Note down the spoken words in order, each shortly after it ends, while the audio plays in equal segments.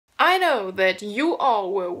I know that you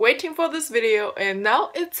all were waiting for this video, and now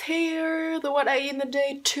it's here. The what I eat in a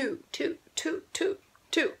day 2.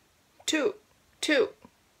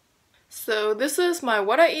 So this is my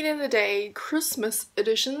what I eat in a day Christmas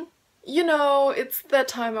edition. You know, it's that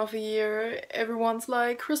time of the year. Everyone's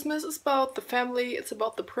like, Christmas is about the family, it's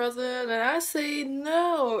about the present, and I say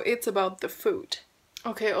no, it's about the food.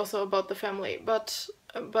 Okay, also about the family, but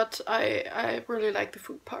I really like the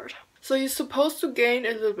food part. So you're supposed to gain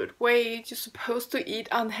a little bit weight, you're supposed to eat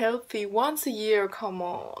unhealthy once a year, come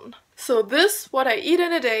on. So this, what I eat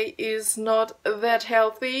in a day, is not that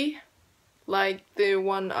healthy, like the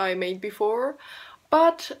one I made before,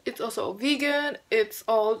 but it's also vegan, it's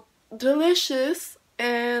all delicious,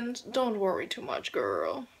 and don't worry too much,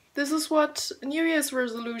 girl. This is what New Year's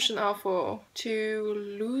resolutions are for.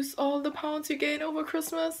 To lose all the pounds you gain over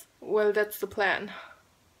Christmas? Well, that's the plan.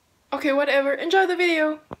 Okay, whatever. Enjoy the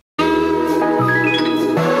video!